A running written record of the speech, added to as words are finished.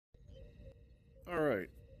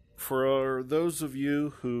For those of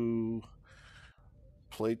you who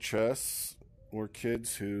play chess or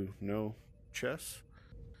kids who know chess,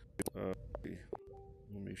 let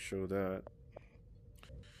me show that.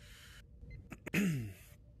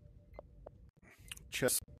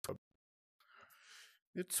 Chess,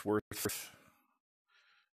 it's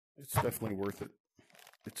definitely worth it.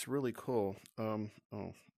 It's really cool. Oh,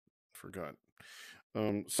 forgot.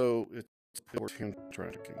 So it's hand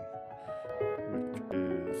tracking, which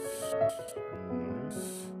is nice.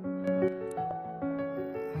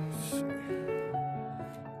 Let's see.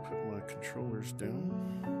 Put my controllers down.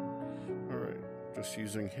 All right, just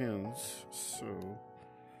using hands. So.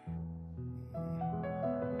 All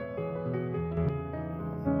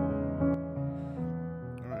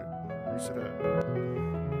right, where's it at?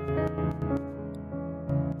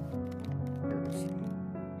 There it is.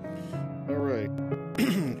 All right.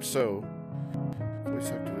 So.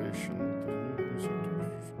 Voice activation.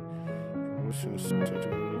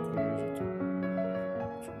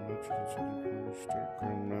 Start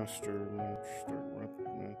Grandmaster match. Start rapid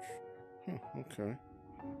match. Huh, okay.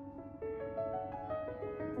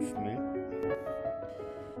 That's neat.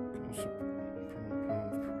 Okay.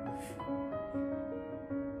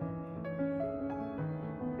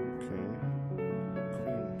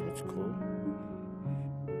 Clean. That's cool.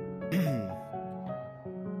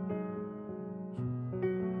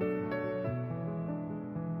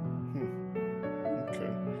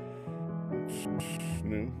 Okay. It's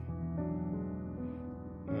new.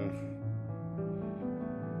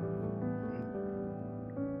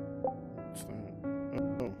 What's that?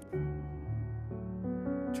 Oh.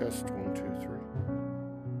 Test 1, 2, 3.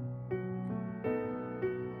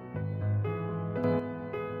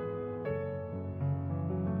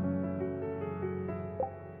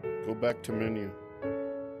 Go back to menu.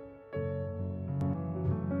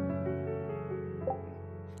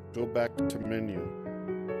 Go back to menu.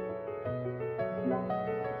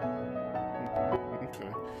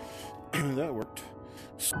 Okay. That worked.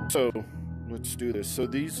 So let's do this. So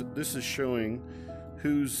this is showing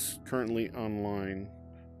who's currently online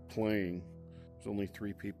playing. There's only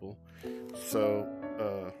 3 people. So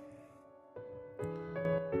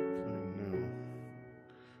playing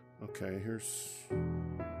now. Okay, here's.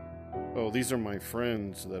 Oh, these are my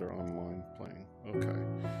friends that are online playing. Okay.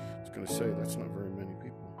 I was gonna say that's not very many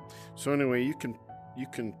people. So anyway, you can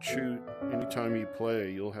choose anytime you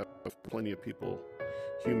play, you'll have plenty of people,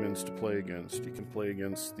 humans to play against. You can play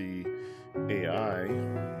against the AI,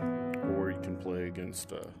 or you can play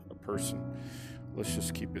against a person. Let's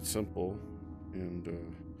just keep it simple and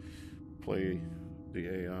play the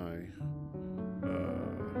AI.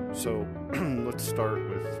 So let's start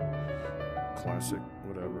with classic,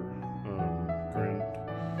 whatever. Grand,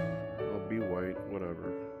 I'll be white,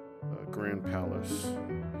 whatever. Grand Palace.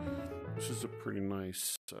 This is a pretty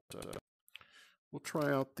nice. We'll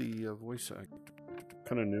try out the voice act.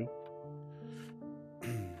 Kind of new.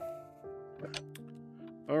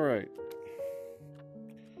 All right.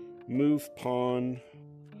 Move pawn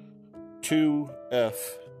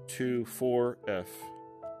 2F to 4F.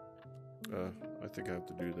 I think I have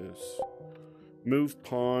to do this. Move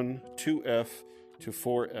pawn 2F to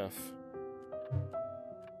 4F.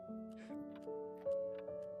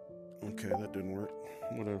 Okay, that didn't work.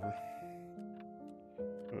 Whatever.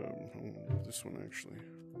 This one actually.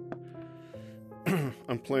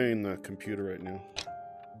 I'm playing the computer right now.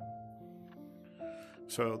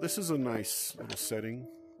 So this is a nice little setting.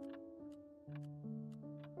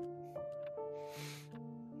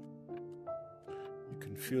 You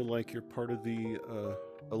can feel like you're part of the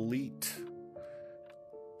elite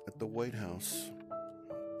at the White House.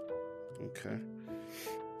 Okay.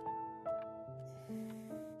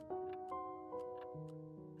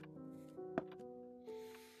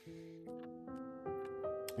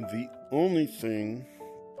 The only thing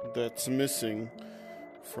that's missing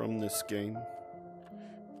from this game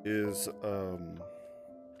is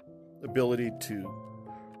ability to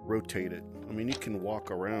rotate it. I mean, you can walk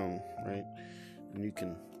around, right? And you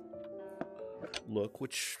can look,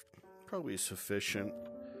 which probably is sufficient.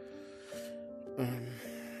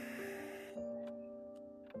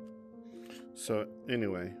 So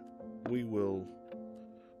anyway, we will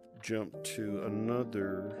jump to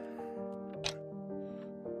another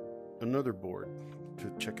board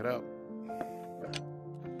to check it out.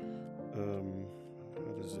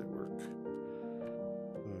 How does it work?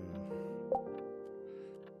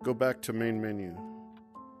 Go back to main menu.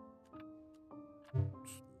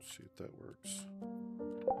 Let's see if that works.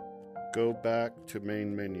 Go back to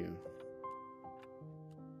main menu.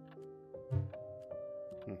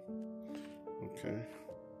 Okay.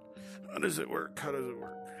 How does it work?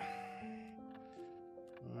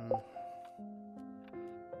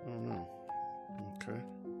 I don't know. Okay.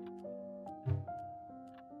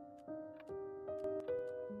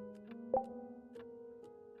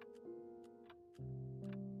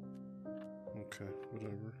 Okay,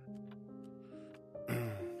 whatever.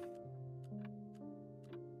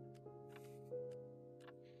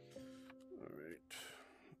 All right.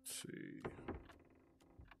 Let's see.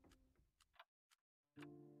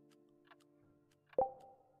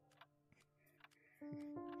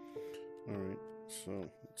 All right. So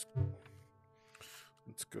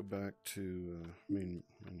let's go back to main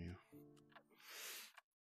menu.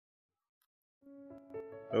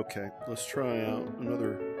 Okay, let's try out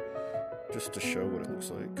another, just to show what it looks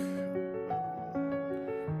like.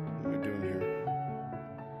 What am I doing here?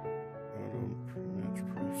 Auto match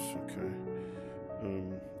press. Okay.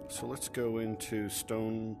 So let's go into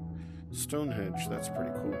Stonehenge. That's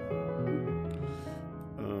pretty cool.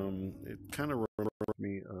 It kind of reminds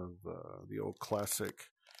me of the old classic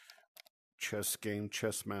chess game,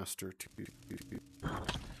 Chess Master,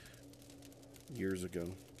 years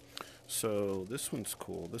ago. So this one's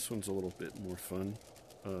cool. This one's a little bit more fun.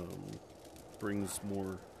 Brings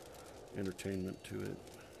more entertainment to it.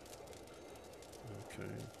 Okay,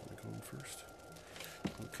 am I going first?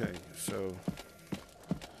 Okay, so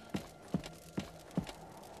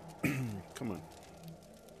come on,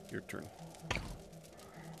 your turn.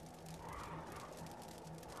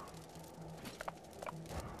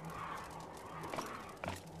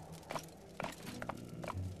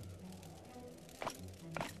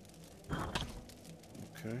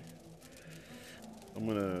 Okay, I'm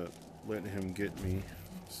gonna let him get me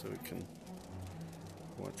so we can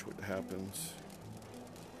watch what happens.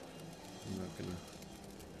 I'm not gonna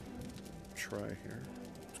try here.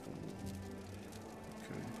 What's going on?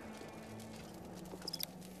 Okay.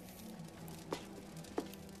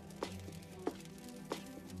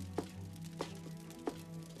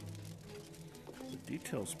 The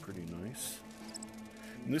detail's pretty nice.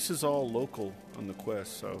 And this is all local on the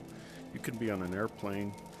Quest, so you could be on an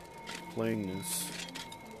airplane playing this.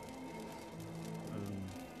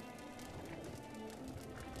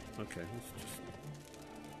 Okay, let's just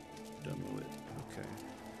demo it. Okay,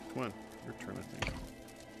 come on, your turn, I think.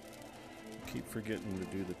 I keep forgetting to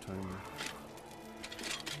do the timer.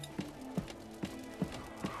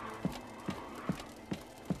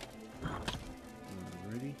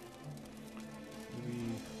 Alrighty. Maybe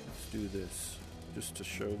let's do this just to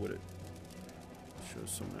show what it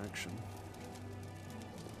shows some action.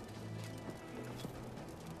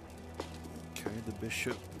 Okay, the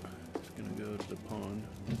bishop is going to go to the pawn.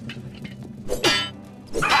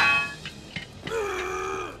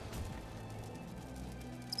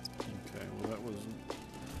 Okay, well that wasn't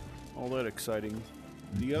all that exciting.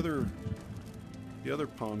 The other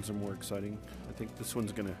pawns are more exciting. I think this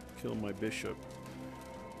one's going to kill my bishop.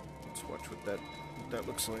 Let's watch what that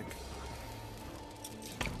looks like.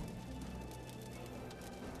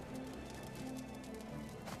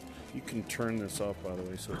 You can turn this off, by the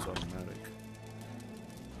way, so it's automatic.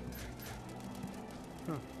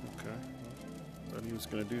 Huh, okay. Thought he was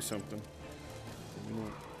going to do something. Maybe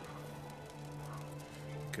not.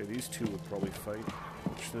 Okay, these two would probably fight.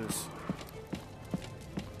 Watch this.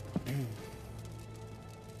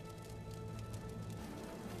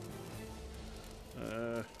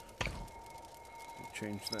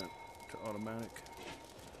 Change that to automatic.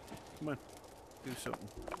 Come on, do something.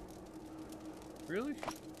 Really?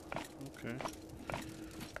 Okay.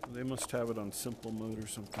 They must have it on simple mode or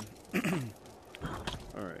something.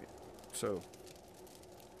 Alright, so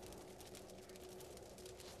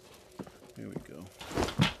here we go.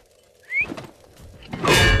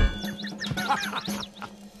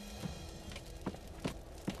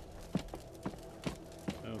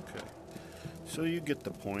 Okay, so you get the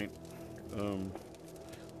point.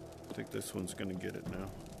 I think this one's gonna get it now.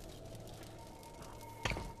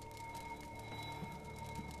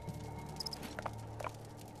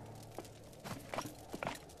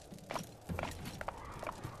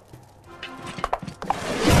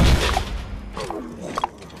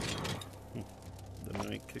 The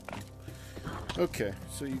knight kicked me. Okay,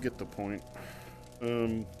 so you get the point.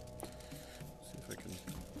 See if I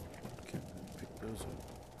can't pick those up.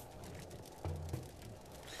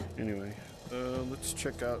 Anyway, let's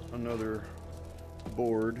check out another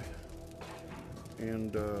board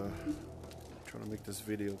and try to make this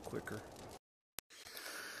video quicker.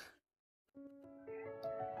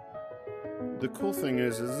 The cool thing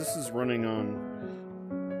is this is running on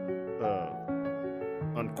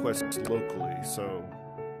Quest locally, so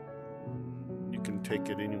you can take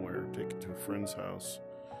it anywhere. Take it to a friend's house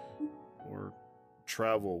or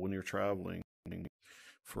travel when you're traveling.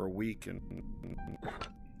 for a week. And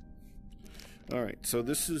all right, so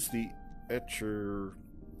this is the Etcher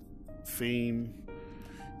theme.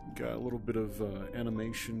 Got a little bit of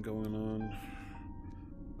animation going on,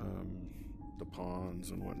 the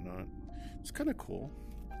pawns and whatnot. It's kind of cool.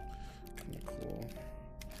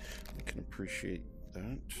 I can appreciate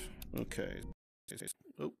that. Okay.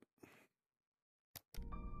 Oh.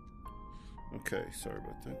 Okay, sorry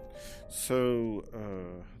about that. So,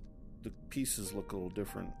 the pieces look a little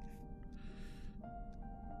different,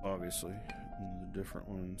 obviously, the different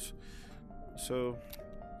ones. So,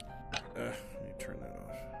 let me turn that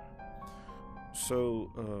off.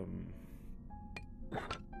 So,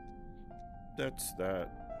 that's that.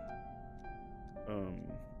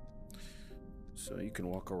 So you can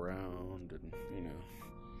walk around and,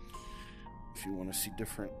 if you want to see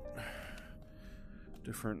different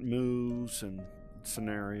moves and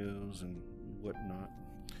scenarios and whatnot.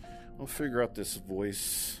 I'll figure out this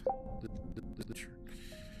voice.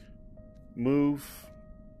 Move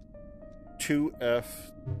 2F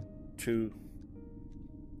to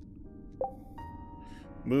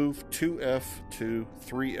move 2F to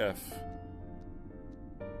 3F.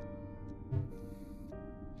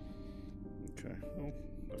 Okay, well,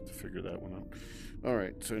 I'll have to figure that one out. All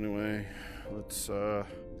right, so anyway, let's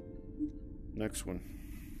next one.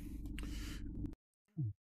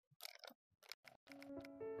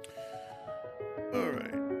 All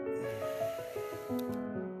right.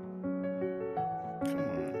 Come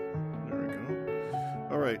on. There we go.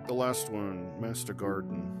 All right, the last one, Master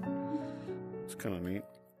Garden. It's kind of neat.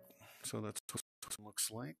 So that's what it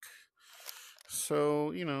looks like.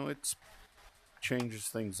 So, it's changes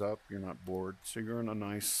things up. You're not bored. So you're in a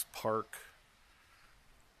nice park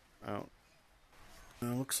out.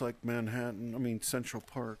 It looks like Central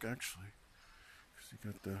Park, actually. Because you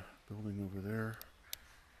got the building over there.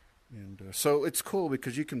 And so it's cool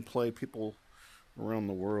because you can play people around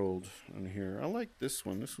the world on here. I like this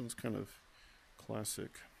one. This one's kind of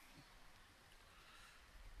classic.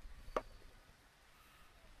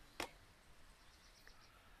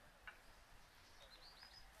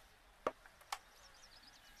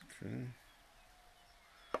 Okay.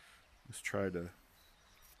 Let's try to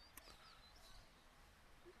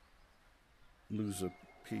lose a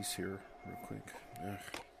piece here real quick. Ugh.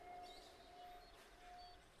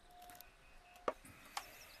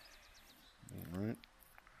 Alright.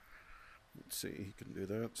 Let's see, he can do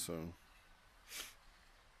that, so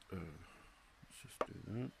let's just do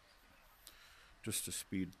that. Just to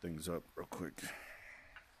speed things up real quick.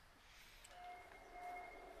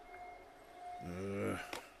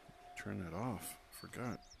 Turn that off.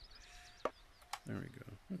 Forgot. There we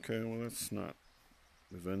go. Okay, well that's not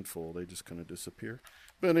eventful. They just kind of disappear.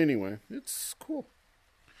 But anyway, it's cool.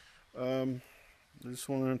 I just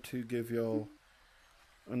wanted to give y'all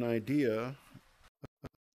an idea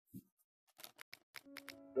of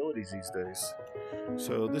abilities these days.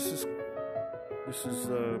 So this is it's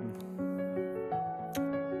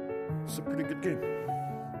a pretty good game.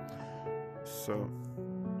 So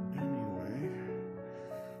anyway,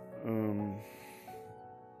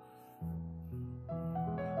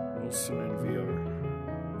 Wilson in VR.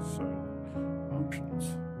 So options.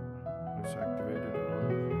 It's activated.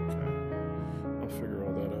 Okay. I'll figure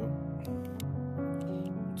all that out.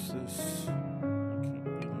 What's this? I can't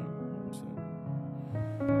do that. What's that?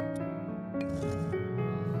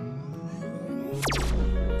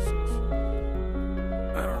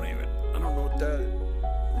 I don't know what that.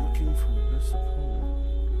 Looking for the best opponent.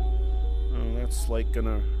 Oh, that's like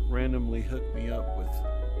gonna randomly hook me up with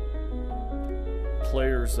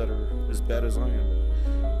players that are as bad as I am.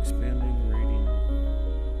 Expanding rating.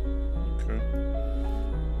 Okay.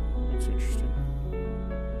 That's interesting.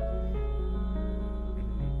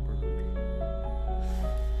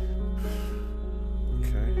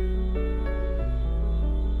 Okay.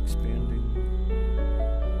 Expanding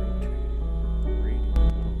rating.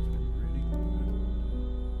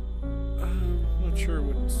 I'm not sure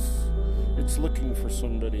it's looking for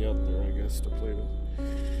somebody out there, I guess, to play with.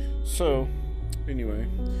 So, anyway,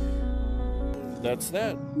 that's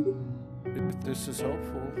that. If this is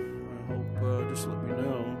helpful, I hope just let me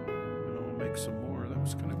know, and I'll make some more. That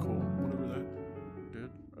was kind of cool. Whatever that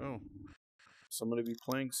did. Oh, somebody be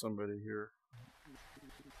playing somebody here.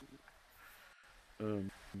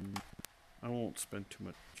 I won't spend too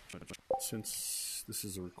much since this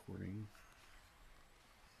is a recording.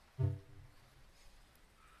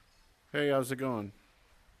 Hey, how's it going?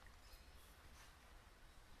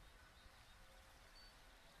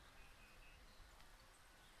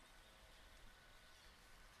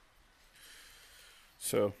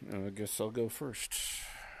 So, I guess I'll go first.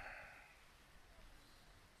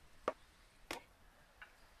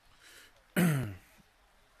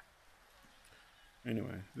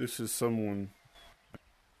 This is someone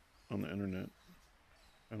on the internet.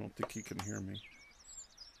 I don't think he can hear me.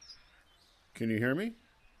 Can you hear me?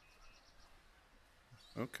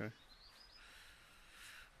 Okay.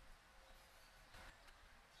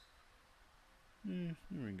 There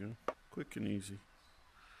we go. Quick and easy.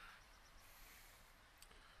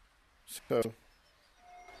 So,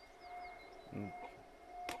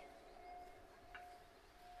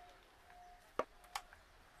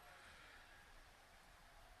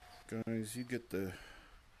 guys, you get the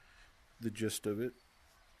gist of it.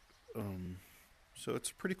 So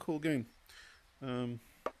it's a pretty cool game.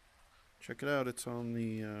 Check it out. It's on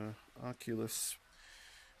the Oculus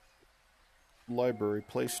library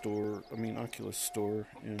Play Store. Oculus Store,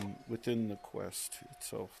 and within the Quest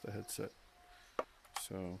itself, the headset.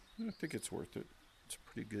 So I think it's worth it. It's a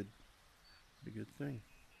pretty good thing.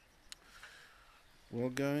 Well,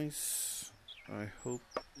 guys, I hope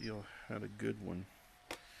you all had a good one,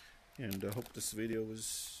 and I hope this video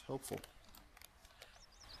was helpful.